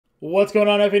What's going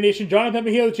on, FA Nation? Jon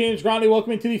Impemba here with James Grande.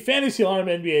 Welcome to the Fantasy Alarm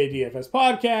NBA DFS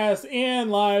podcast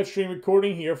and live stream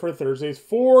recording here for Thursday's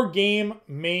 4-game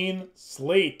main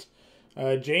slate.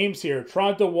 James here.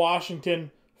 Toronto, Washington,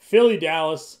 Philly,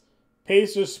 Dallas,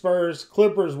 Pacers, Spurs,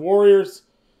 Clippers, Warriors.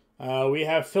 We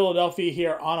have Philadelphia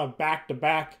here on a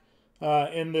back-to-back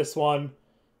in this one.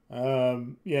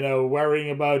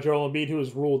 Worrying about Joel Embiid, who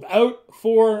was ruled out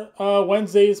for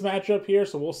Wednesday's matchup here,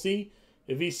 so we'll see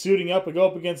if he's suiting up and go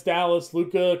up against Dallas,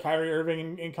 Luka, Kyrie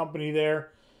Irving and company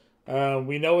there.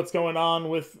 We know what's going on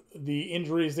with the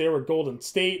injuries there with Golden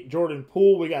State. Jordan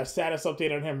Poole, we got a status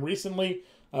update on him recently.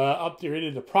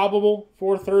 Updated to probable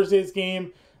for Thursday's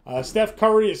game. Steph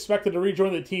Curry is expected to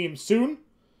rejoin the team soon.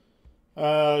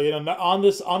 On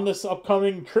this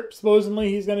upcoming trip, supposedly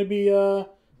he's going to be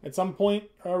at some point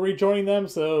rejoining them.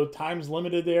 So time's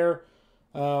limited there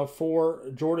for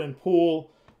Jordan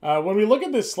Poole. When we look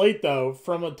at this slate, though,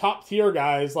 from a top tier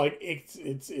guys, like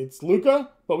it's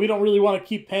Luka, but we don't really want to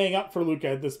keep paying up for Luka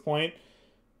at this point.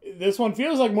 This one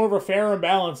feels like more of a fair and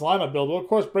balanced lineup build. We'll of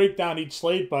course break down each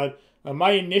slate, but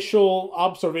my initial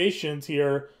observations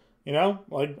here, I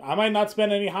might not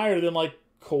spend any higher than like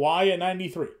Kawhi at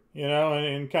 93,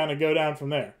 and kind of go down from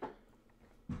there.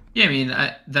 Yeah, I mean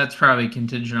that's probably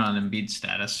contingent on Embiid's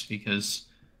status because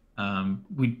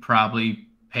we'd probably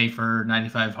pay for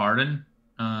 95 Harden.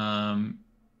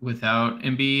 Without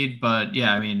Embiid, but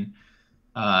yeah, I mean,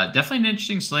 definitely an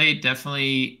interesting slate.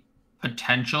 Definitely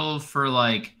potential for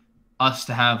like us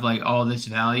to have like all this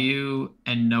value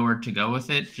and nowhere to go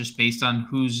with it, just based on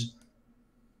who's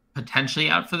potentially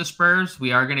out for the Spurs.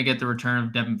 We are going to get the return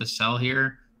of Devin Vassell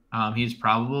here. He's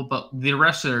probable, but the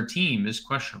rest of their team is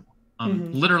questionable.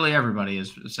 Literally everybody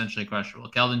is essentially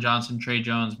questionable. Keldon Johnson, Trey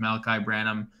Jones, Malachi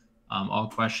Branham, all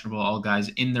questionable. All guys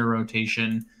in their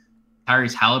rotation.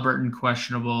 Tyrese Halliburton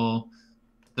questionable.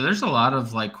 So there's a lot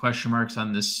of like question marks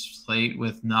on this slate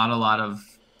with not a lot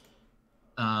of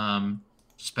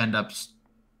spend ups,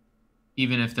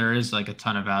 even if there is like a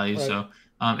ton of value. Right. So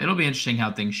it'll be interesting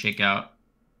how things shake out.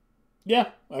 Yeah,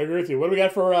 I agree with you. What do we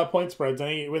got for point spreads?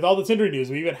 With all this injury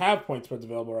news, we even have point spreads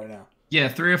available right now. Yeah,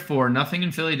 3 of 4. Nothing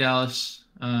in Philly, Dallas,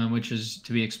 which is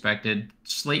to be expected.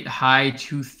 Slate high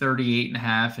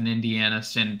 238.5 in Indiana,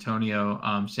 San Antonio.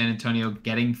 San Antonio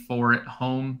getting 4 at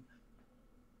home.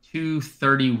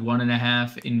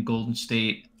 231.5 in Golden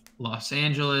State, Los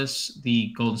Angeles.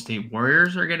 The Golden State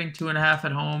Warriors are getting 2.5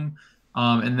 at home.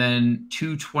 And then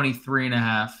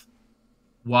 223.5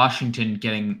 Washington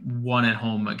getting 1 at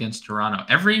home against Toronto.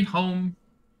 Every home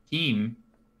team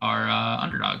are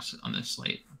underdogs on this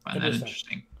slate. I find that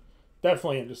interesting.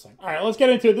 Definitely interesting. All right, let's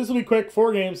get into it. This will be quick.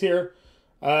 4 games here.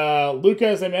 Luka,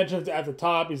 as I mentioned at the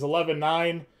top, he's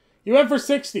 11-9. He went for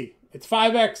 60. It's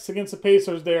 5x against the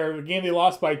Pacers there. The game they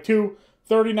lost by 2,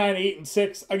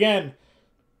 39-8-6. Again,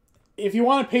 if you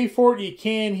want to pay for it, you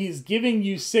can. He's giving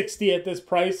you 60 at this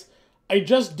price. I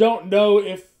just don't know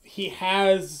if he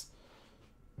has...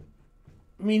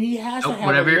 I mean, he has to have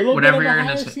whatever a little whatever bit of you're a gonna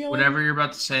higher say, ceiling. whatever you're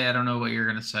about to say. I don't know what you're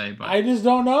gonna say, but I just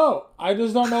don't know. I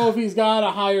just don't know if he's got a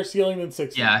higher ceiling than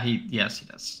 60. Yeah, he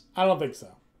does. I don't think so.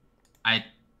 I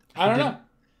don't know.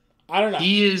 I don't know.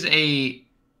 He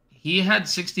had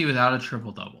 60 without a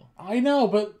triple double. I know,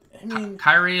 but I mean,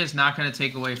 Kyrie is not going to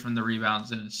take away from the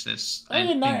rebounds and assists.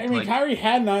 Kyrie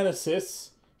had 9 assists.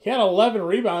 He had 11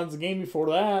 rebounds the game before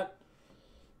that.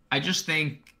 I just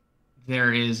think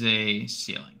there is a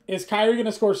ceiling. Is Kyrie going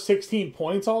to score 16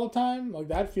 points all the time? Like,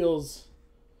 that feels...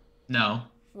 No.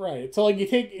 Right. So, like,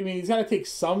 he's got to take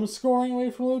some scoring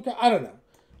away from Luka. I don't know.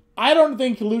 I don't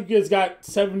think Luka's got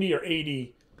 70 or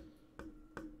 80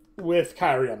 with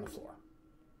Kyrie on the floor.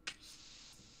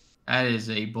 That is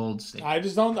a bold statement. I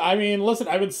just don't... I mean, listen,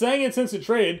 I've been saying it since the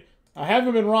trade. I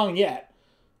haven't been wrong yet.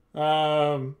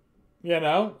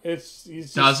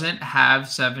 He's doesn't have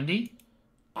 70?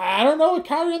 I don't know with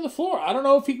Kyrie on the floor. I don't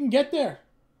know if he can get there.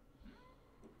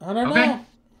 I don't know.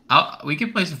 We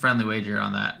can place a friendly wager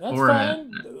on that. That's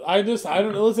fine. I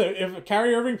don't know. Listen, if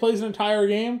Kyrie Irving plays an entire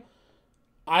game,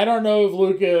 I don't know if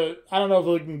Luka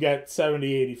can get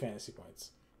 70, 80 fantasy points.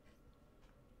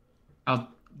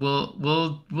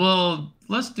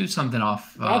 Let's do something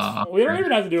off. We don't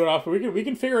even have to do it off. But we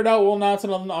can figure it out. We'll announce it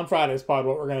on Friday's pod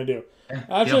what we're gonna do.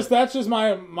 That's just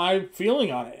my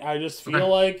feeling on it. I just feel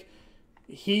like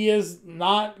he is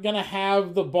not gonna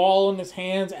have the ball in his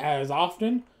hands as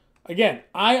often. Again,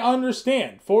 I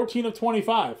understand. 14 of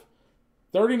 25.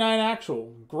 39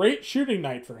 actual. Great shooting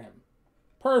night for him.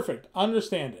 Perfect.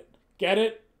 Understand it. Get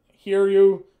it. Hear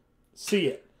you. See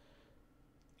it.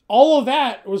 All of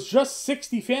that was just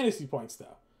 60 fantasy points,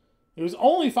 though. It was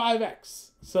only 5x.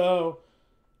 So,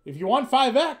 if you want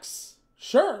 5x,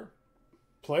 Sure,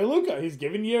 play Luka. He's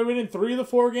giving you in 3 of the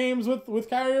 4 games with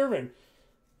Kyrie Irving.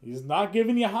 He's not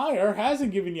giving you higher,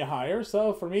 hasn't given you higher.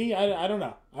 So for me, I don't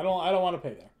know. I don't want to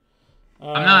pay there.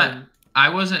 I'm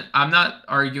not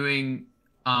arguing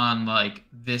on like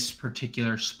this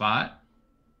particular spot.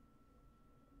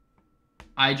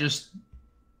 I just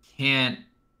can't,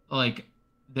 like,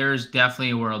 there's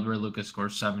definitely a world where Luka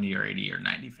scores 70 or 80 or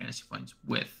 90 fantasy points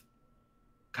with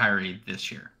Kyrie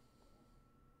this year.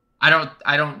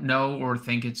 I don't know or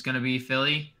think it's going to be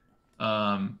Philly.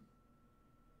 But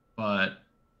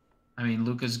I mean,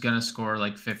 Luka's going to score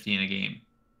like 50 in a game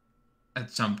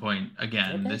at some point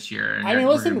again this year. And I mean,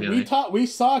 listen, we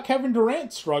saw Kevin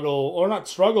Durant struggle, or not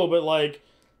struggle, but like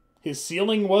his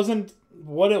ceiling wasn't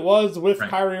what it was with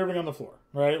Kyrie Irving on the floor,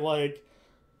 right? Like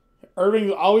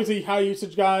Irving's always a high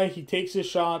usage guy. He takes his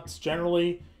shots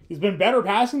generally. He's been better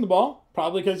passing the ball,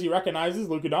 probably because he recognizes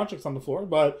Luka Doncic's on the floor,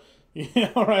 but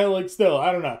right? Like still,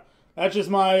 I don't know. That's just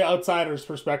my outsider's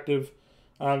perspective.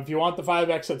 If you want the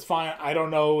 5x, that's fine. I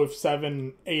don't know if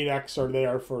 7, 8x are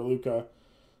there for Luka.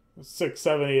 6,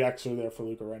 7, 8x are there for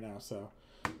Luka right now. So,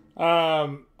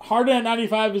 Harden at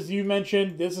 95, as you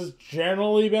mentioned, this has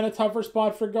generally been a tougher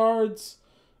spot for guards,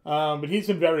 but he's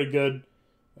been very good.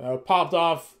 Popped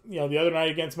off, the other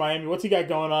night against Miami. What's he got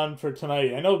going on for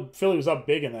tonight? I know Philly was up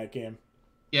big in that game.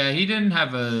 Yeah, he didn't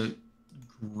have a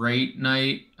great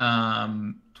night.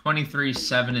 23,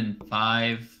 7, and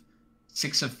 5.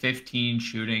 6 of 15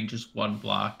 shooting, just 1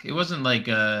 block. It wasn't like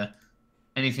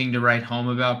anything to write home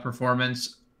about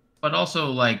performance, but also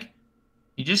like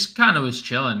he just kind of was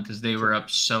chilling because they were up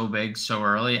so big so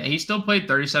early. He still played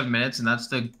 37 minutes, and that's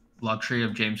the luxury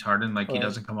of James Harden. Like he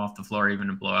doesn't come off the floor even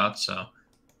in blowouts. So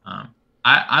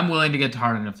I'm willing to get to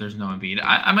Harden if there's no Embiid.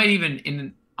 I might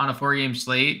even on a 4-game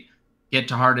slate get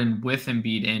to Harden with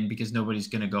Embiid in because nobody's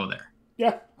gonna go there.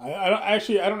 Yeah, I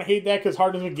don't hate that because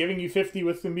Harden's been giving you 50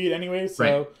 with Embiid anyway,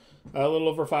 so a little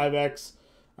over 5x.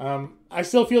 I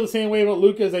still feel the same way about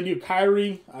Luka as I do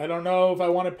Kyrie. I don't know if I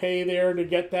want to pay there to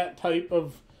get that type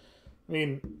of,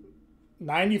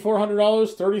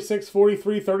 $9,400, 36,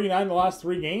 43, 39 the last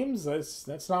 3 games.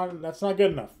 That's not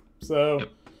good enough. So,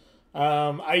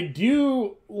 I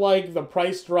do like the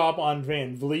price drop on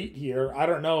Van Vliet here. I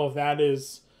don't know if that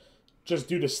is just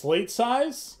due to slate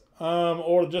size.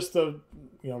 Or just the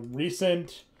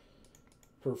recent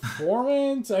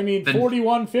performance.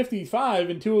 41, 55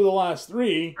 in 2 of the last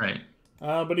 3. Right.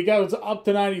 But he goes up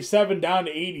to 97, down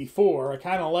to 84. I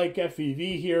kind of like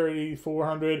FEV here at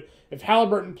 8,400. If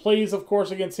Halliburton plays, of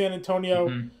course, against San Antonio,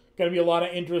 going to be a lot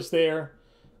of interest there.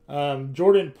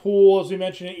 Jordan Poole, as we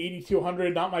mentioned, at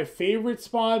 8,200. Not my favorite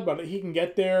spot, but he can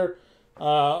get there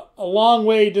a long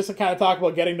way just to kind of talk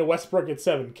about getting to Westbrook at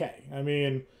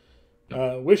 7K.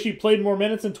 Wish he played more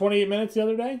minutes than 28 minutes the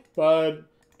other day, but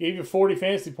gave you 40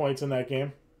 fantasy points in that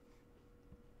game.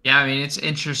 Yeah, it's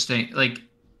interesting. Like,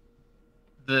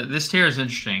 this tier is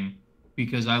interesting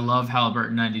because I love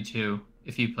Halliburton 92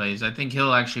 if he plays. I think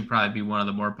he'll actually probably be one of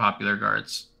the more popular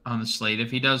guards on the slate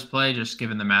if he does play, just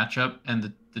given the matchup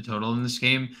and the total in this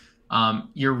game.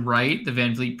 You're right. The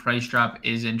Van Vliet price drop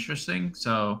is interesting.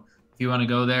 So if you want to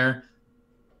go there,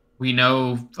 we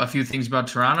know a few things about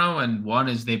Toronto, and one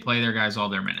is they play their guys all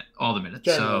the minutes.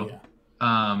 Generally,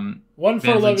 so, 1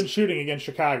 for 11 shooting against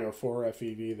Chicago for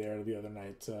FEV there the other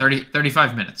night.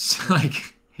 35 minutes.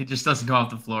 Like, he just doesn't go off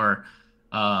the floor.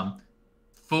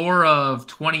 4 of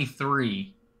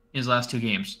 23 in his last 2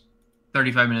 games,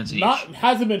 35 minutes each.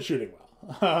 Hasn't been shooting well.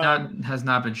 Has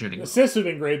not been shooting well. Assists have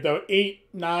been great, though. 8,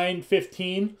 9,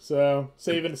 15. So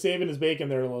saving his bacon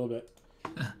there a little bit.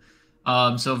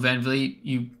 So Van Vliet,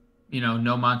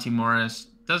 no Monty Morris.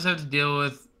 Does have to deal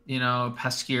with,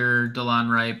 peskier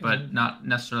DeLon Wright, but not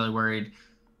necessarily worried.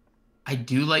 I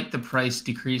do like the price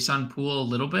decrease on Poole a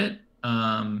little bit.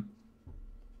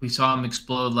 We saw him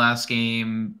explode last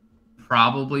game.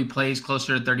 Probably plays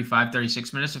closer to 35,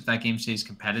 36 minutes if that game stays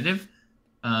competitive.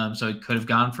 So he could have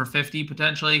gone for 50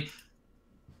 potentially.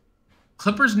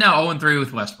 Clippers now 0-3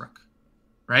 with Westbrook,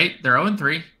 right? They're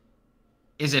 0-3.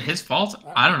 Is it his fault?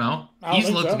 I don't know. He's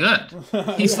looked good.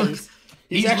 He's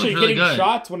actually really hitting good.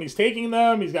 Shots when he's taking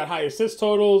them. He's got high assist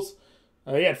totals.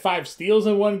 He had 5 steals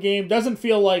in 1 game. Doesn't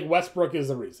feel like Westbrook is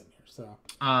the reason here. So,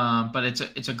 but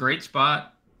it's a great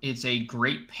spot. It's a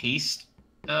great paced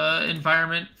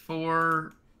environment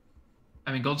for.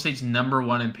 Golden State's number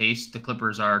 1 in pace. The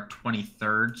Clippers are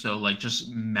 23rd, so like just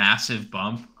massive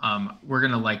bump. We're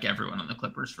gonna like everyone on the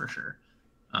Clippers for sure.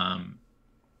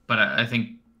 But I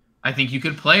think you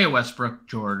could play a Westbrook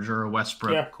George or a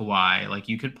Westbrook Kawhi. Like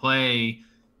you could play,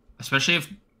 especially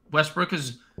if Westbrook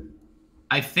is.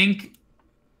 I think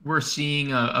we're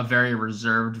seeing a very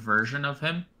reserved version of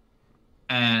him.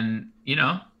 And,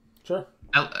 Sure.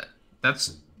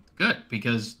 that's good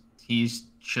because he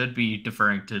should be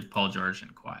deferring to Paul George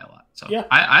and Kawhi a lot. So Yeah.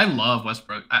 I love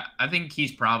Westbrook. I think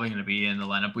he's probably going to be in the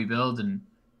lineup we build, and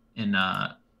in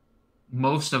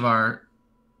most of our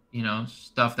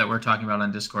stuff that we're talking about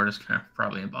on Discord is going to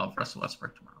probably involve Russell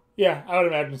Westbrook tomorrow. Yeah, I would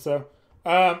imagine so.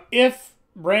 If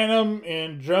Branham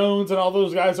and Jones and all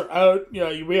those guys are out,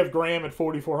 we have Graham at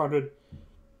 4,400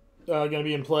 going to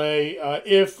be in play.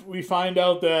 If we find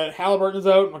out that Halliburton is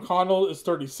out, McConnell is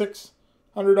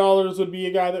 $3,600 would be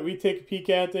a guy that we take a peek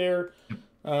at there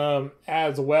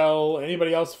as well.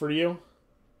 Anybody else for you?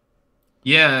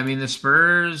 Yeah, I mean, the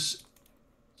Spurs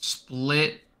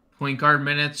split point guard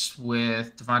minutes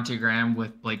with Devontae Graham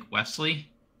with Blake Wesley.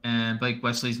 And Blake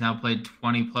Wesley's now played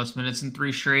 20-plus minutes in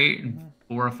 3 straight and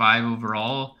 4 or 5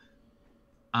 overall.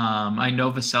 I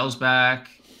know Vassell's back,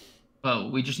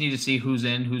 but we just need to see who's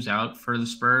in, who's out for the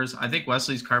Spurs. I think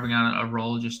Wesley's carving out a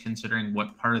role just considering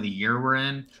what part of the year we're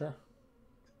in. Sure.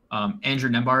 Andrew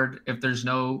Nembhard, if there's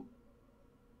no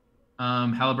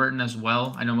Halliburton as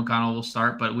well, I know McConnell will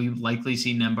start, but we likely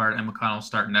see Nembhard and McConnell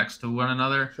start next to one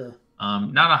another. Sure.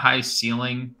 Not a high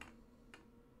ceiling.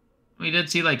 We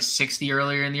did see 60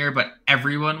 earlier in the year, but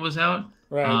everyone was out.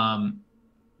 Right.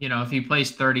 If he plays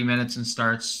 30 minutes and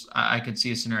starts, I could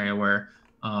see a scenario where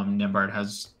Nembhard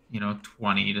has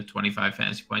 20 to 25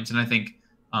 fantasy points, and I think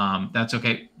that's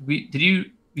okay. You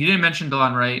didn't mention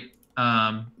DeLon Wright.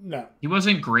 No, he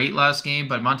wasn't great last game,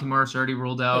 but Monty Morris already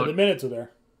ruled out. Yeah, the minutes are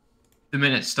there. The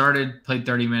minutes started, played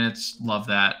 30 minutes. Love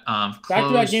that.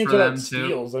 Back-to-back games without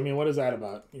steals. I mean, what is that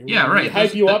about? Right. We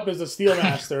hype you up as a steal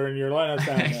master, and you're letting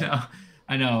us down.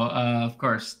 I know. Of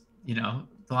course, DeLon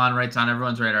Wright's on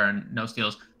everyone's radar and no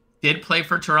steals. Did play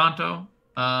for Toronto,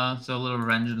 so a little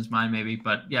revenge in his mind maybe.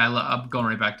 But yeah, I'm going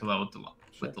right back to that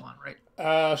with DeLon Wright.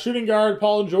 Shooting guard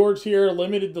Paul George here.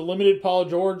 Limited Paul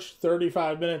George.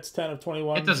 35 minutes, 10 of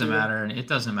 21. It doesn't matter. It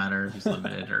doesn't matter if he's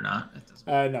limited or not. It doesn't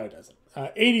matter. No, it doesn't.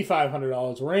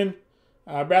 $8,500 we're in.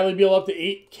 Bradley Beal up to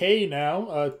 8K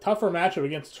now. Tougher matchup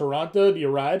against Toronto. Do you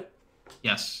ride?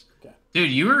 Yes. Okay. Dude,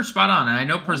 you were spot on. And I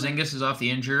know Porzingis is off the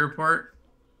injury report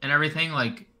and everything,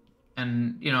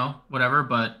 whatever,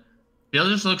 but Beal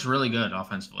just looks really good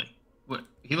offensively.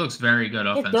 He looks very good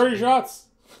offensively. 30 shots.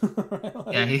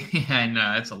 I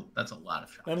know. That's a lot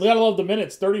of shots. And we gotta love the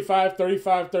minutes. 35,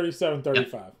 35, 37,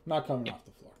 35. Yep. Not coming off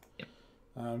the floor. Yep.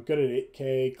 Good at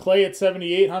 8K. Clay at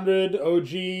 7,800.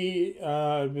 OG,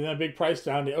 a big price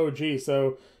down to OG.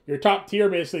 So your top tier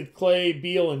basically Clay,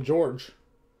 Beal, and George.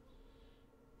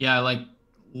 Yeah, I like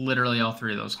literally all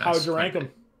three of those guys. How would you rank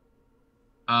them?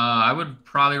 I would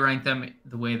probably rank them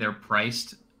the way they're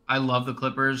priced. I love the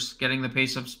Clippers getting the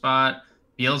pace-up spot.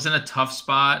 Beal's in a tough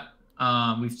spot.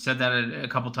 We've said that a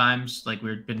couple times.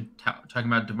 We've been talking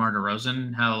about DeMar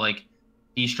DeRozan, how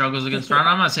he struggles against Toronto.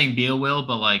 I'm not saying Beal will,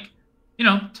 but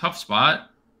tough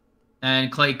spot. And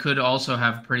Clay could also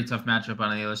have a pretty tough matchup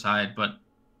on the other side, but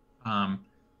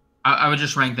I would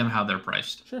just rank them how they're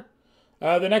priced. Sure.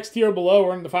 The next tier below,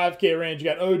 we're in the 5K range. You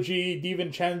got OG,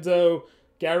 DiVincenzo,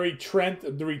 Gary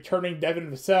Trent, the returning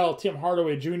Devin Vassell, Tim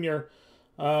Hardaway Jr.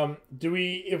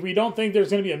 If we don't think there's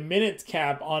going to be a minutes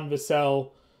cap on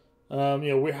Vassell,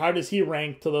 how does he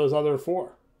rank to those other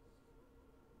four?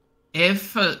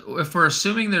 If we're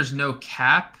assuming there's no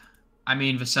cap, I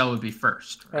mean Vassell would be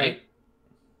first, right?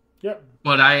 Yep.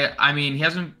 But I mean he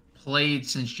hasn't played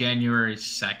since January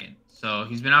 2nd, so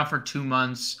he's been out for 2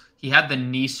 months. He had the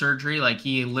knee surgery,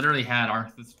 he literally had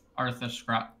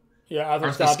arthroscopic.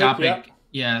 Yep.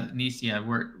 Yeah, knees. Yeah,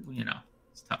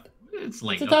 it's tough. It's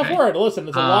late. It's a tough word. Listen,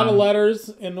 it's a lot of letters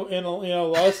in a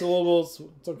lot of syllables.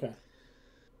 It's okay.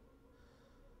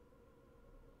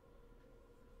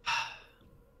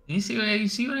 You see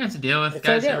what I have to deal with, it's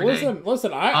guys. Okay. Every day?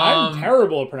 Listen. I'm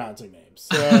terrible at pronouncing names,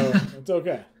 so it's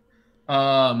okay.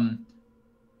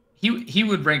 He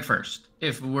would rank first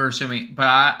if we're assuming, but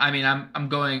I'm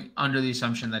going under the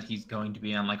assumption that he's going to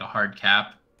be on a hard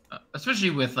cap, especially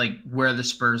with where the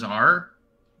Spurs are.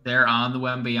 They're on the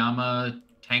Wembanyama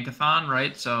tankathon,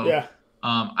 right? So yeah.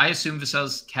 I assume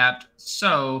Vassell's capped.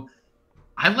 So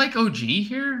I like OG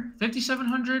here,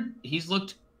 5,700. He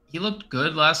looked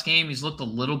good last game. He's looked a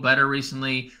little better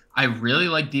recently. I really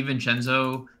like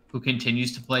DiVincenzo, who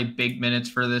continues to play big minutes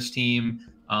for this team.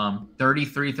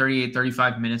 33, 38,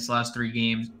 35 minutes last 3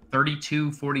 games.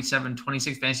 32, 47,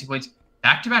 26 fantasy points.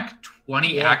 Back-to-back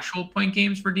 20 actual point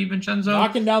games for DiVincenzo.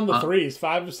 Knocking down the threes.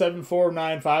 5 of 7, 4 of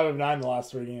 9, 5 of 9 the last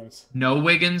 3 games. No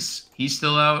Wiggins. He's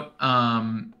still out.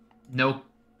 No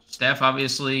Steph,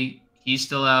 obviously. He's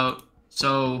still out.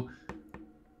 So,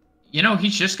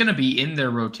 He's just going to be in their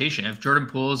rotation. If Jordan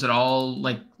Poole is at all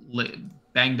like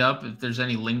banged up, if there's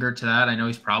any linger to that, I know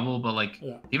he's probable, but like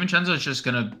DiVincenzo is just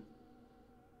going to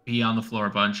be on the floor a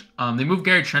bunch. They moved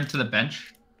Gary Trent to the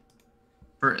bench.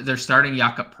 They're starting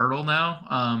Jakob Poeltl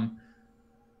now.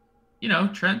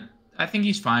 Trent, I think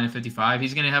he's fine at 55.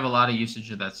 He's going to have a lot of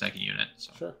usage of that second unit.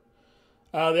 So. Sure.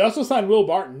 They also signed Will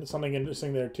Barton. Something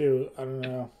interesting there too. I don't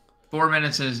know. 4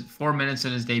 minutes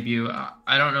in his debut.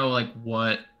 I don't know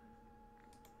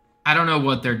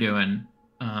what they're doing.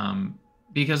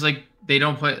 Because like they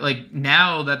don't play like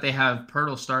now that they have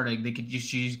Poeltl starting, they could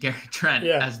just use Gary Trent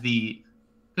as the.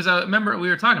 Because I remember we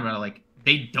were talking about it. Like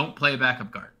they don't play a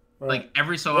backup guard. Right. Like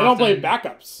every so often. They don't play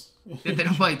backups. They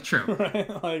don't play true.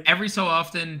 Right? Like, every so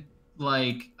often,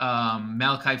 like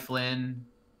Malachi Flynn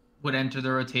would enter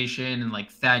the rotation, and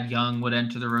like Thad Young would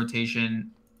enter the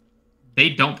rotation. They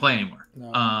don't play anymore.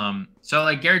 No. So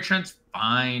like Gary Trent's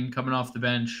fine coming off the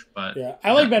bench, but yeah,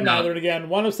 I like Ben Mathurin again.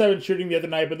 1 of 7 shooting the other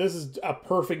night, but this is a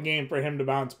perfect game for him to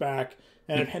bounce back.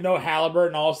 And if no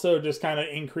Halliburton also just kind of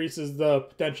increases the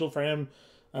potential for him,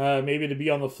 maybe to be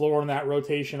on the floor in that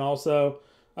rotation also.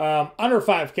 Under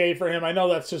 5K for him. I know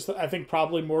that's just, I think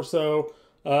probably more so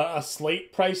a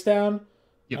slate price down.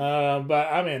 Yep. But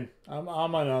I'm in. I'm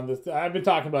on this. I've been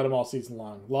talking about him all season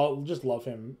long. Just love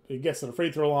him. He gets to the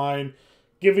free throw line,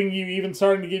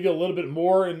 starting to give you a little bit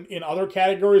more in other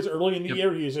categories early in the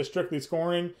year. He's just strictly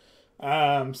scoring.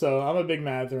 So I'm a big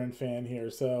Mathurin fan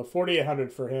here. So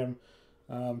 4,800 for him.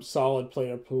 Solid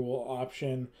player pool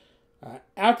option.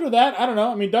 After that, I don't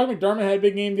know. I mean, Doug McDermott had a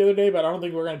big game the other day, but I don't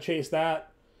think we're going to chase that.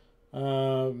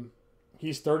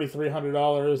 He's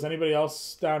 $3,300. Anybody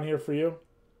else down here for you?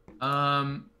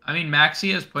 I mean,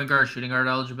 Maxey has point guard, shooting guard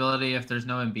eligibility. If there's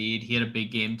no Embiid, he had a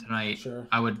big game tonight. Sure.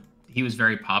 He was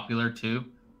very popular too.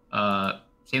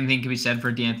 Same thing can be said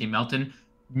for D'Anthony Melton.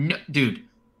 No, dude,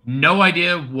 no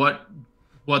idea what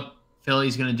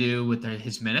Philly's gonna do with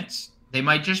his minutes. They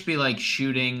might just be like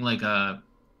shooting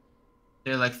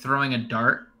they're like throwing a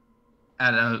dart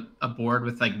at a board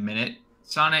with like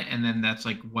minutes on it, and then that's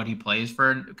like what he plays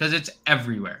for, because it's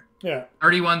everywhere. Yeah.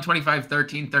 31, 25,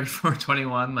 13, 34,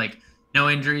 21, like no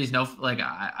injuries, no, like,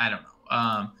 I don't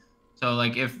know. So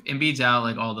like if Embiid's out,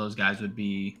 like all those guys would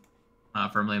be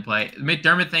firmly in play. The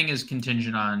McDermott thing is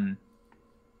contingent on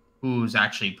who's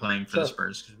actually playing for the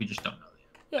Spurs, because we just don't know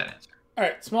that answer. All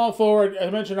right, small forward. I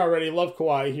mentioned already, love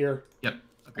Kawhi here. Yep.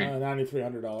 Agreed.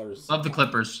 $9,300. Love the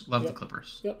Clippers. Love the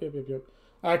Clippers. Yep.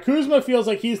 Kuzma feels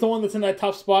like he's the one that's in that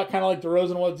tough spot, kind of like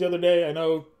DeRozan was the other day. I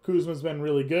know Kuzma's been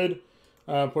really good.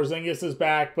 Porzingis is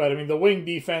back, but I mean the wing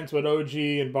defense with OG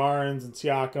and Barnes and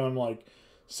Siakam, like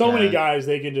many guys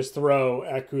they can just throw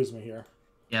at Kuzma here.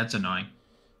 Yeah, it's annoying.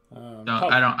 I'm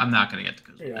not gonna get to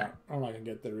Kuzma. Yeah, I'm not gonna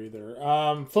get there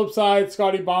either. Flip side,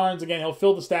 Scotty Barnes again. He'll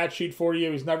fill the stat sheet for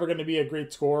you. He's never going to be a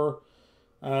great scorer.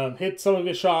 Hit some of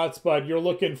his shots, but you're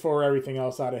looking for everything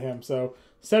else out of him. So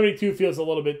 72 feels a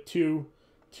little bit too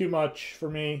much for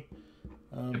me.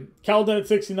 Keldon at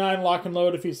 69, lock and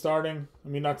load if he's starting. I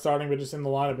mean, not starting, but just in the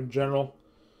lineup in general.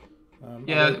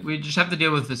 We just have to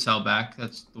deal with Vassell back.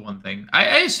 That's the one thing.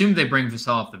 I assumed they bring Vassell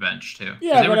off the bench too.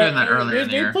 Yeah, they were doing that earlier in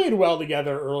the year. They played well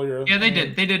together earlier. Yeah, they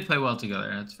did. They did play well together.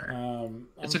 That's fair.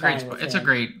 It's a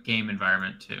great game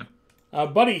environment too.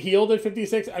 Buddy Hield at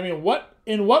 56. I mean,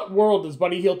 in what world does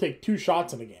Buddy Hield take 2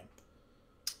 shots in a game?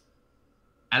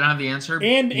 I don't have the answer.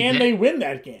 And they win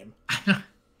that game.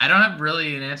 I don't have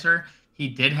really an answer. He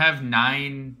did have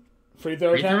 9 free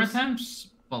throw attempts,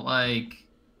 but like.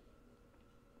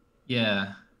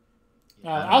 Yeah.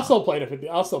 I'll still play him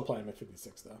at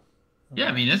 56 though. Yeah,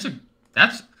 I mean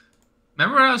that's.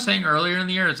 Remember what I was saying earlier in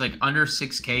the year? It's like under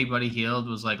 6K. Buddy Hield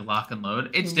was like lock and load.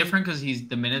 It's different because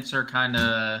the minutes are kind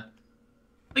of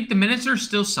like the minutes are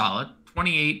still solid.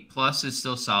 28 plus is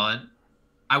still solid.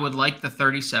 I would like the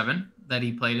 37 that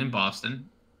he played in Boston.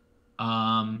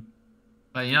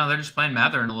 But they're just playing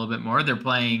Mathurin a little bit more. They're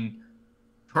playing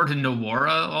Jordan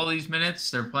Nwora all these minutes.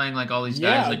 They're playing like all these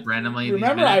guys like randomly.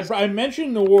 Remember, I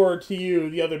mentioned Nwora to you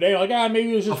the other day. Like,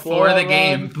 maybe it was just before the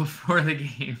game.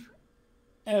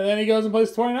 And then he goes and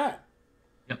plays 29.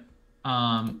 Yep.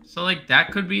 So like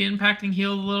that could be impacting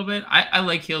Hield a little bit. I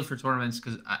like Hield for tournaments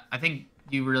because I think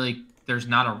there's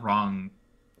not a wrong.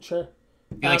 Sure.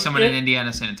 You like someone in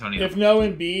Indiana, San Antonio. If no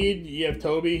Embiid, you have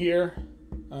Toby here.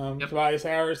 Tobias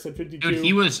Harris at 52. Dude,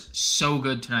 he was so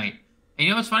good tonight. And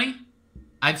you know what's funny?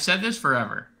 I've said this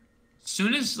forever. As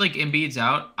soon as like Embiid's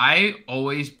out, I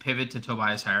always pivot to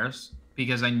Tobias Harris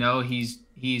because I know he's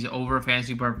over a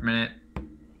fantasy point per minute.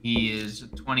 He is a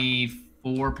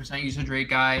 24% usage rate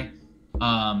guy,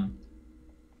 and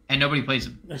nobody plays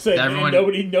him.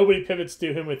 Nobody pivots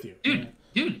to him with you, dude.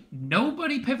 Dude,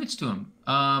 nobody pivots to him.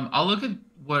 I'll look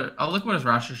what his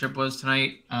rostership was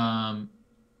tonight.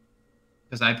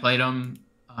 Because I played him.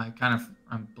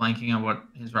 I'm blanking on what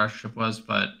his rostership was,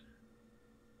 but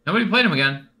nobody played him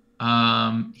again.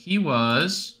 He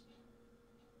was,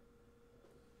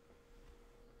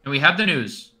 and we have the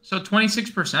news. So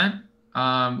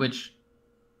 26%, which,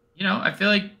 I feel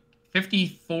like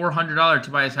 $5,400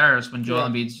 Tobias Harris when Joel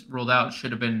Embiid's ruled out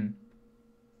should have been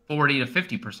 40 to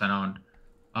 50% owned.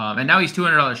 And now he's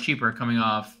 $200 cheaper, coming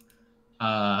off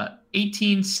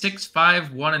 18, 6,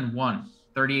 5, 1, and 1,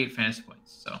 38 fantasy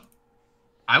points. So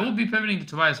I will be pivoting to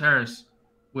Tobias Harris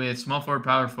with small forward,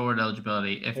 power forward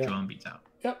eligibility if Joel Embiid's out.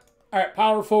 Yep. All right,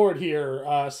 power forward here.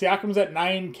 Siakam's at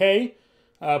 $9K.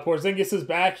 Porzingis is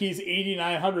back. He's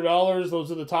 $8,900.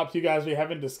 Those are the top two guys we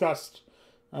haven't discussed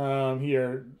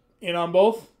here. In on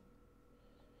both?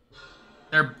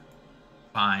 They're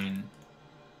fine.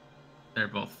 They're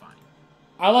both fine.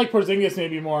 I like Porzingis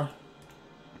maybe more.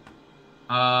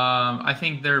 I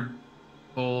think they're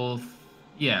both.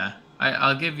 Yeah,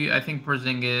 I'll give you. I think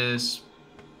Porzingis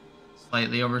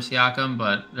slightly over Siakam,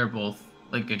 but they're both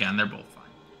they're both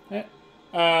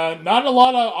fine. Not a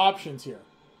lot of options here.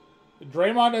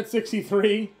 Draymond at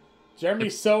 63, Jeremy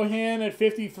Sohan at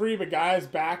 53, but guys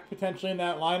back potentially in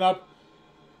that lineup.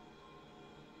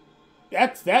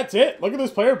 That's it. Look at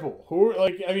this player pool.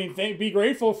 Be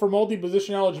grateful for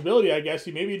multi-position eligibility, I guess.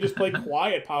 You just play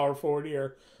quiet power forward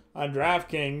here on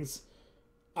DraftKings.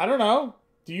 I don't know.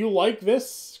 Do you like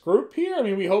this group here? I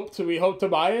mean, we hope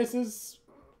Tobias is,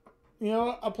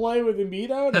 a play with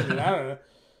Embiid out. I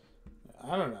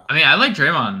don't know. I mean, I like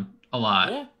Draymond a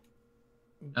lot. Yeah.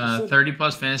 30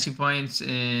 plus fantasy points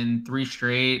in 3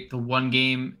 straight. The one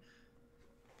game,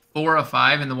 4 of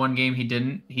 5 in the one game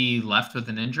he left with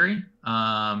an injury.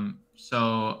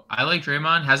 So I like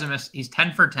Draymond. Hasn't missed. He's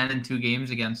 10 for 10 in 2 games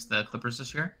against the Clippers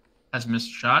this year. Hasn't missed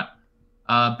a shot.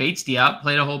 Bates Diop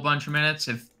played a whole bunch of minutes.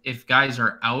 If guys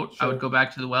are out, I would go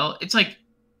back to the well. It's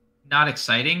not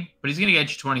exciting, but he's gonna get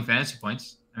you 20 fantasy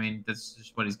points. I mean, that's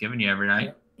just what he's giving you every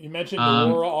night. You mentioned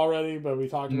Nwora already, but we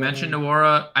talked about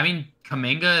Nwora. I mean,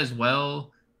 Kuminga as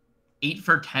well. 8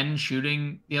 for 10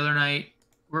 shooting the other night.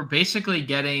 We're basically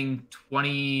getting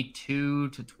 22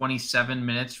 to 27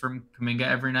 minutes from Kuminga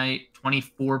every night.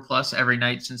 24 plus every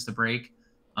night since the break.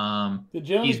 Did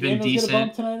Jalen Daniels get a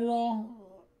bump tonight at all?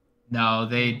 No,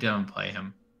 they don't play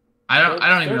him. I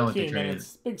don't even know what they traded.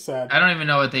 Big sad. I don't even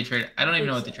know what they traded. I don't even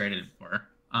know what they traded for.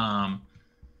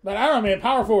 But I don't know, man.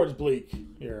 Power forward's bleak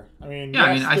here. I mean,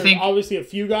 I think obviously a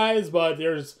few guys, but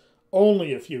there's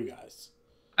only a few guys.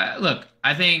 Look,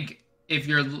 I think if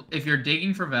you're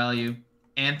digging for value,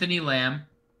 Anthony Lamb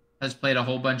has played a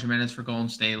whole bunch of minutes for Golden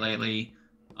State lately.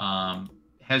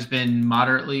 Has been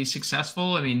moderately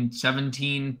successful. I mean,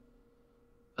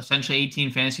 essentially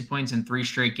 18 fantasy points in 3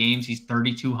 straight games. He's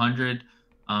 3,200.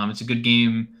 It's a good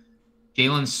game.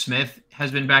 Jalen Smith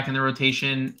has been back in the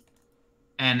rotation.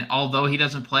 And although he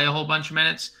doesn't play a whole bunch of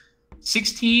minutes,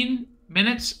 16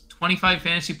 minutes, 25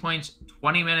 fantasy points,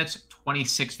 20 minutes,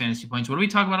 26 fantasy points. What do we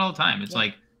talk about all the time? It's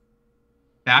like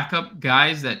backup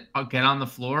guys that get on the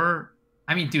floor.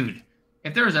 I mean, dude,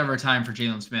 if there was ever a time for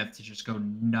Jalen Smith to just go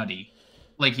nutty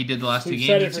like he did the last 2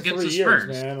 games against the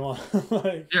Spurs.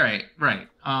 You're right.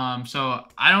 So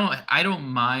I don't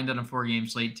mind on a 4-game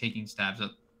slate taking stabs at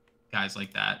guys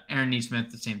like that. Aaron Nesmith,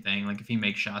 the same thing. Like if he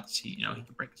makes shots, he can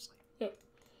break a slate.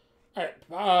 All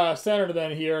right, center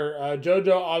then here.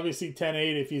 JoJo, obviously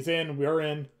 10-8. If he's in, we're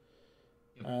in.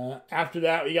 After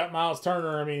that, we got Miles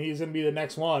Turner. I mean, he's going to be the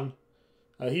next one.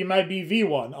 He might be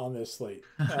V1 on this slate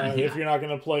if you're not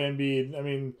going to play Embiid. I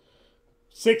mean,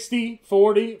 60,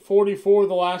 40, 44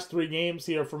 the last 3 games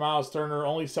here for Miles Turner.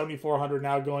 Only 7,400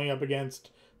 now going up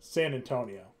against San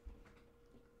Antonio.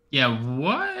 Yeah,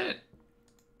 what?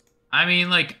 I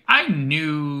mean, I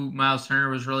knew Miles Turner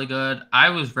was really good. I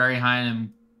was very high on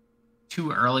him too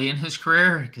early in his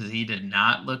career because he did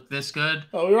not look this good.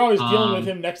 Oh, we were always dealing with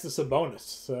him next to Sabonis.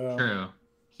 So. True.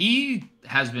 He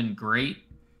has been great.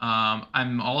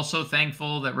 I'm also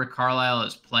thankful that Rick Carlisle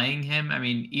is playing him. I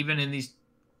mean, even in these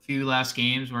few last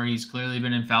games where he's clearly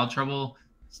been in foul trouble,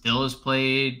 still has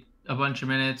played a bunch of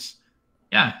minutes.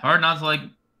 Yeah, hard not to like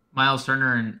Miles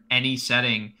Turner in any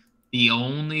setting. The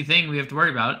only thing we have to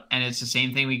worry about, and it's the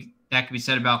same thing that could be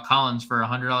said about Collins for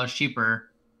 $100 cheaper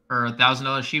or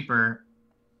 $1,000 cheaper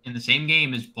in the same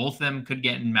game, is both of them could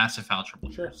get in massive foul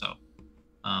trouble. Sure. So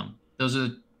those are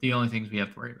the only things we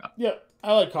have to worry about. Yeah,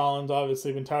 I like Collins.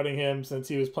 Obviously, been touting him since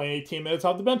he was playing 18 minutes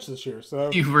off the bench this year.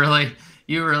 So you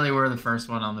really were the first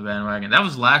one on the bandwagon. That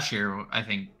was last year, I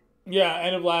think. Yeah,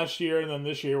 end of last year, and then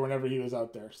this year whenever he was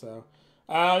out there. So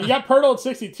You got Pirtle at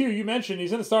 62. You mentioned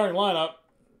he's in the starting lineup.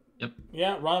 Yep.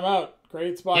 Yeah, run him out.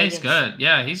 Great spot. Yeah, he's good.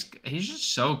 Yeah, he's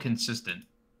just so consistent.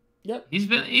 Yep. He's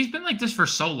been like this for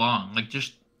so long. Like,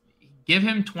 just give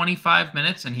him 25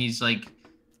 minutes, and he's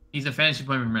a fantasy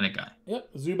point per minute guy.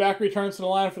 Yep. Zubac returns to the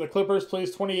line for the Clippers.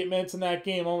 Plays 28 minutes in that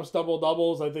game, almost double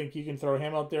doubles. I think you can throw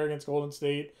him out there against Golden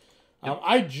State. Yep.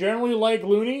 I generally like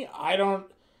Looney. I don't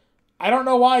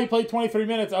know why he played 23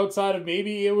 minutes outside of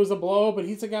maybe it was a blow, but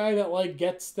he's a guy that like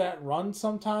gets that run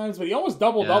sometimes. But he almost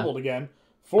doubled again,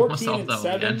 14 and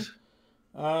 7.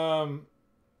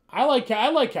 I like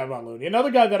Kevin Looney.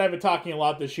 Another guy that I've been talking a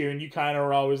lot this year, and you kind of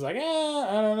were always like, I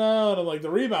don't know. And I'm like, the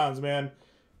rebounds, man.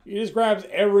 He just grabs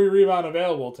every rebound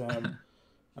available to him.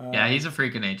 Yeah, he's a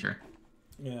freak of nature.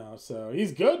 You know, so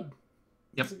he's good.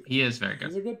 Yep, he is very good.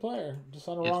 He's a good player. Just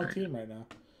on the wrong team right now.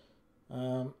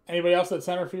 Anybody else at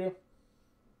center for you?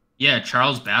 Yeah,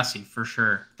 Charles Bassey for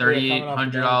sure.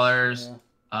 $3,800.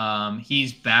 Yeah.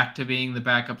 He's back to being the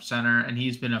backup center, and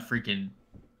he's been a freaking.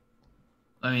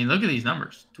 I mean, look at these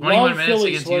numbers. 21 minutes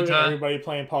against Utah. Everybody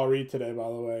playing Paul Reed today, by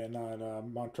the way, and not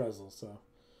Montrezl. So.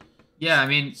 Yeah, I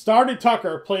mean, started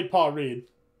Tucker, played Paul Reed.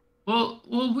 Well,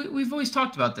 we've always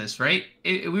talked about this, right?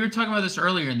 We were talking about this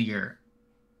earlier in the year.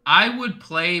 I would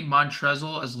play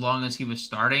Montrezl as long as he was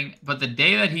starting, but the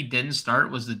day that he didn't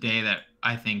start was the day that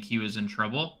I think he was in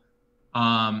trouble.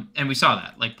 And we saw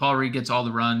that. Like, Paul Reed gets all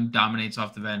the run, dominates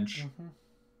off the bench.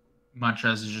 Mm-hmm.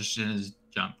 Montrezl is just in his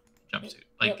jumpsuit.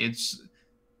 Like, it's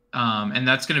and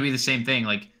that's going to be the same thing.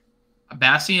 Like,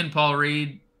 Bassey and Paul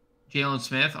Reed, Jalen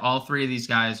Smith, all three of these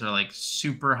guys are like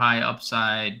super high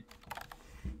upside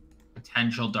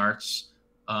potential darts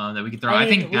that we could throw. I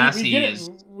think Bassey is.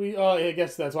 I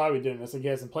guess that's why we didn't. It's like he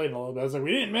hasn't played in a little bit. I was like,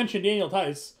 we didn't mention Daniel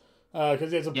Tice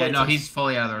because he hasn't played. Yeah, no, he's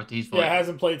fully out of the.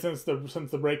 Hasn't played since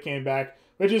the break came back,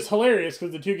 which is hilarious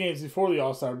because the 2 games before the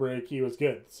All-Star break he was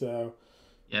good. So.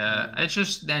 Yeah, it's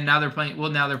just then now they're playing. Well,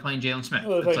 now they're playing Jalen Smith.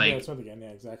 Well, they're playing Jalen Smith again.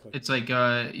 Yeah, exactly. It's like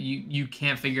you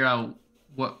can't figure out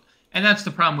what. And that's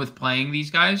the problem with playing these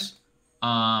guys,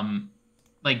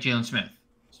 like Jalen Smith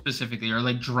specifically, or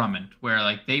like Drummond, where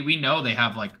like we know they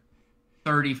have like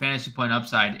 30 fantasy point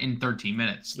upside in 13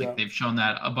 minutes. Like they've shown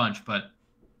that a bunch, but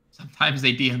sometimes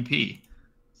they DMP.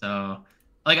 So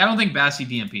like I don't think Bassey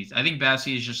DMPs. I think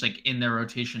Bassey is just like in their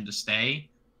rotation to stay,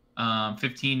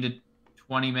 15 to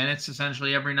 20 minutes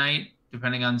essentially every night,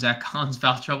 depending on Zach Collins'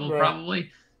 foul trouble probably,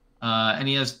 and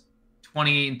he has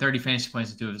 28 and 30 fantasy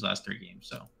points in 2 of his last 3 games.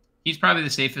 So. He's probably the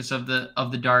safest of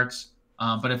the darts.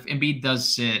 But if Embiid does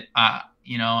sit,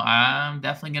 I'm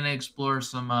definitely going to explore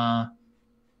some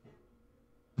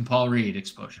Paul Reed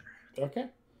exposure. Okay.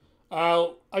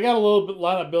 I got a little bit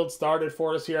lineup build started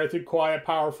for us here. I think Kawhi at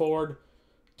power forward,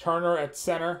 Turner at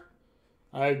center,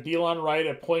 I have Delon Wright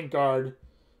at point guard.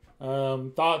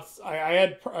 Thoughts? I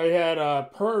had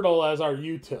Pirtle as our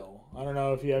util. I don't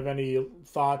know if you have any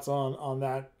thoughts on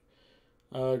that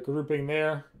grouping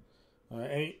there.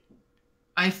 I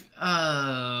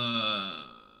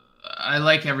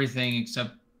like everything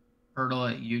except Pirtle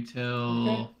at util.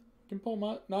 Okay. Can pull him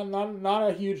out. Not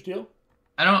a huge deal.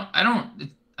 I don't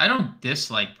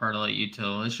dislike Pirtle at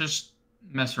util. Let's just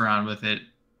mess around with it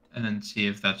and then see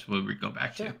if that's what we go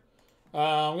back to.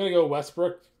 I'm gonna go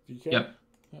Westbrook. Yep.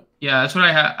 Yeah, that's what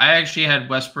I had. I actually had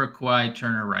Westbrook, Kawhi,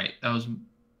 Turner, Wright. That was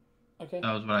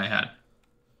what I had.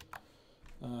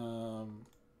 All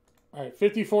right,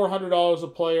 $5,400 a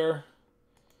player.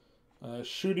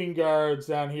 Shooting guards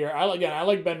down here. I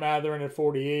like Ben Mathurin at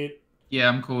 48. Yeah,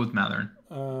 I'm cool with Mathurin.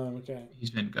 Okay.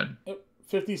 He's been good. Yep.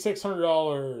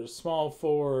 $5,600 small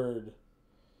forward.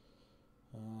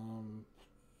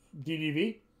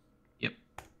 DDV. Yep.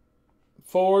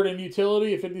 Forward and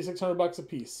utility at $5,600 a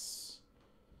piece.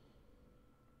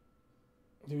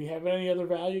 Do we have any other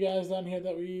value guys down here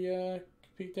that we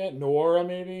peeked at? Nora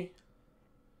maybe.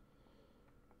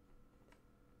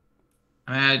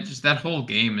 I mean, just that whole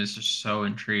game is just so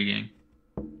intriguing.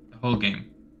 The whole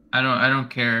game. I don't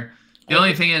care. The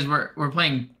only thing is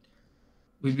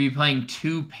we'd be playing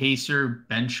 2 Pacer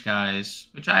bench guys,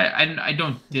 which I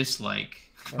don't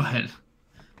dislike, but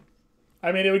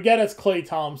I mean it would get us Klay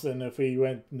Thompson if we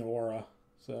went Nora,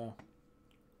 so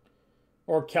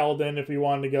or Keldon if we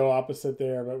wanted to go opposite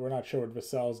there, but we're not sure what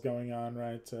Vassell's going on,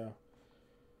 right? So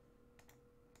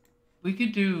we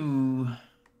could do.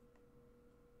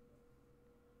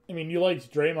 I mean, you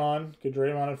liked Draymond. Good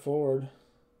Draymond at forward.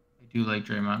 I do like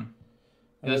Draymond.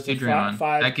 Let's do Draymond.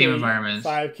 That game environment.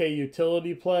 5K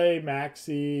utility play,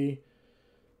 Maxi.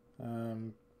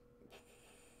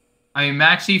 I mean,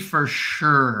 Maxi for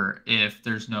sure if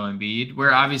there's no Embiid.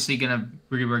 We're obviously going to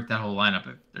rework that whole lineup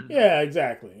if there's no. Yeah,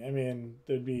 exactly. I mean,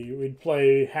 we'd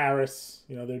play Harris.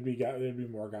 There'd be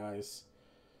more guys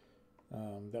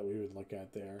that we would look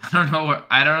at there.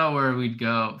 I don't know where we'd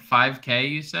go. 5K,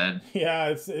 you said? Yeah,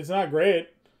 it's not great.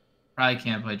 Probably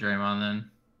can't play Draymond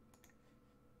then.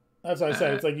 That's what I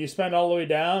said. It's like you spend all the way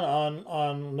down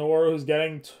on Noor, who's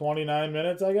getting 29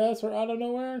 minutes, I guess, or out of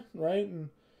nowhere, right? And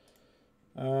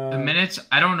the minutes,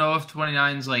 I don't know if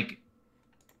 29 is like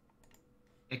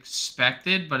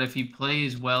expected, but if he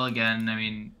plays well again, I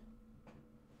mean,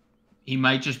 he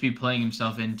might just be playing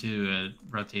himself into a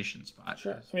rotation spot.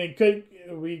 Sure. I mean,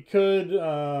 we could.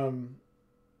 I mean,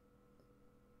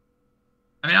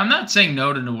 I'm not saying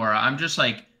no to Noora. I'm just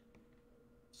like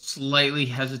slightly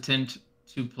hesitant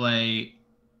to play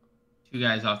two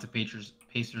guys off the Pacers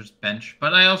bench,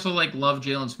 but I also like love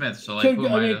Jalen Smith. So like,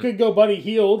 could go Buddy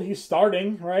Hield. He's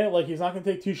starting, right? Like he's not going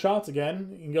to take 2 shots again.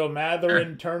 You can go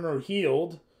Matherin, Turner,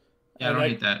 Hield. Yeah, I don't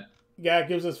hate that. Yeah, it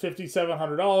gives us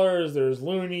 $5,700. There's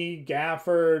Looney,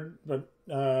 Gafford, but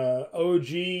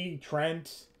OG,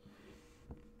 Trent.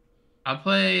 I'll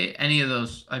play any of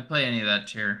those. I play any of that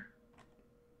tier.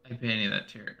 I play any of that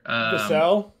tier.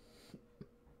 Gasell.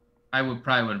 I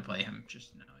probably wouldn't play him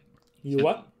just knowing. You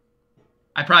what?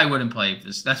 I probably wouldn't play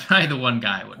this. That's probably the one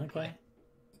guy I wouldn't play.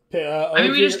 I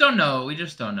mean, we just don't know. We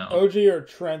just don't know. OG or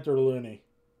Trent or Looney?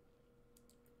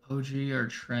 OG or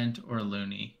Trent or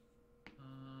Looney?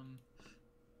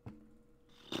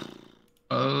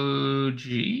 OG?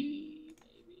 Maybe?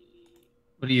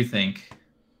 What do you think?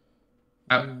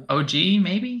 OG,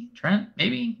 maybe? Trent,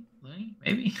 maybe? Looney,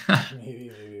 maybe?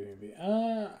 maybe.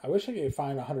 I wish I could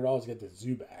find $100 to get the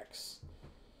Zubacks.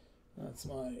 That's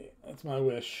my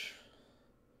wish.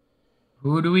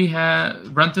 Who do we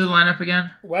have? Run through the lineup again.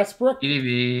 Westbrook.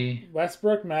 DDB.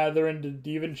 Westbrook, Matherin,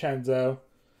 DiVincenzo.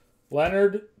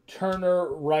 Leonard,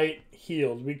 Turner, Wright,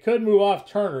 Hield. We could move off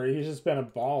Turner. He's just been a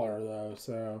baller, though,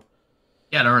 so...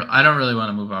 Yeah, I don't really want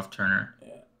to move off Turner.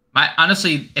 Yeah.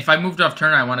 Honestly, if I moved off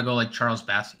Turner, I want to go like Charles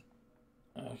Bassey.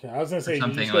 Okay, I was going to say,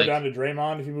 you just go down to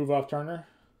Draymond if you move off Turner?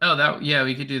 Oh,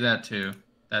 we could do that, too.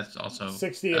 That's also...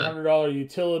 $6,800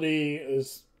 utility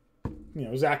is...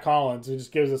 Zach Collins, who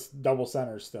just gives us double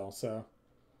centers still, so.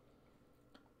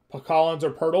 Collins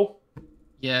or Pirtle?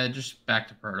 Yeah, just back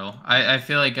to Pirtle. I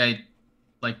feel like I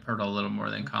like Pirtle a little more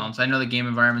than Collins. I know the game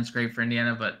environment's great for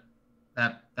Indiana, but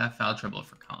that foul trouble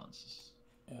for Collins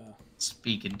is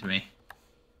speaking to me.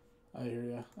 I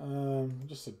hear you.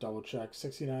 Just a double check.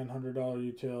 $6,900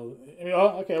 utility.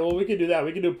 Okay, well, we could do that.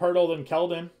 We could do Pirtle then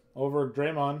Keldon over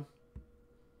Draymond.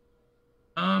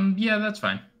 Yeah, that's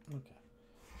fine. Okay.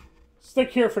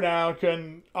 Stick here for now.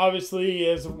 Obviously,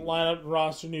 as lineup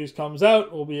roster news comes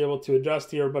out, we'll be able to adjust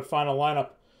here. But final lineup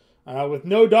with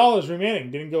no dollars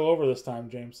remaining. Didn't go over this time,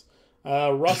 James.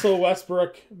 Russell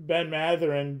Westbrook, Ben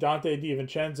Matherin, Dante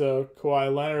DiVincenzo,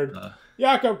 Kawhi Leonard,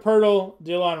 Jakob Poeltl,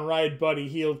 Delon Wright, Buddy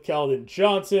Hield, Keldon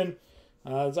Johnson.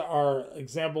 That's our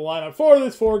example lineup for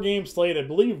this 4-game slate. I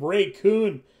believe Ray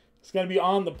Kuhn is going to be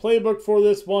on the playbook for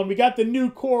this one. We got the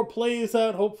new core plays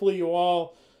out. Hopefully you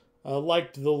all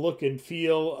liked the look and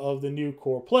feel of the new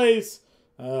core plays.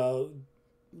 We're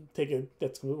going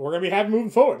to be having moving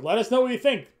forward. Let us know what you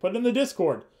think. Put it in the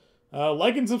Discord.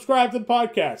 Like and subscribe to the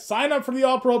podcast. Sign up for the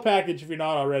All-Pro package if you're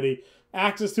not already.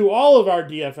 Access to all of our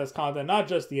DFS content, not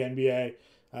just the NBA,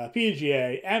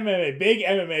 PGA, MMA, big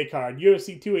MMA card,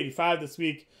 UFC 285 this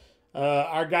week.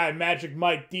 Our guy Magic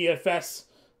Mike DFS,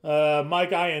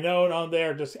 Mike Iannone on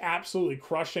there, just absolutely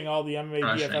crushing all the MMA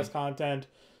DFS content.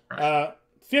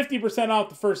 50% off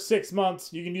the first 6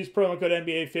 months. You can use promo code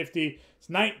NBA50. It's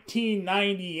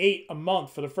 $19.98 a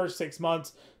month for the first 6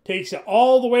 months. Takes you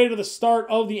all the way to the start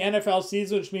of the NFL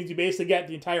season, which means you basically get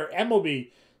the entire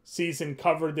MLB season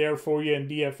covered there for you, and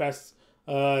DFS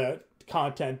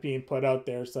content being put out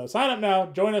there. So sign up now.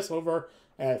 Join us over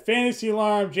at Fantasy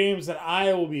Alarm. James and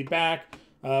I will be back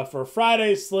for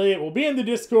Friday's slate. We'll be in the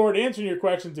Discord answering your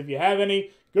questions if you have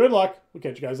any. Good luck. We'll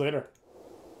catch you guys later.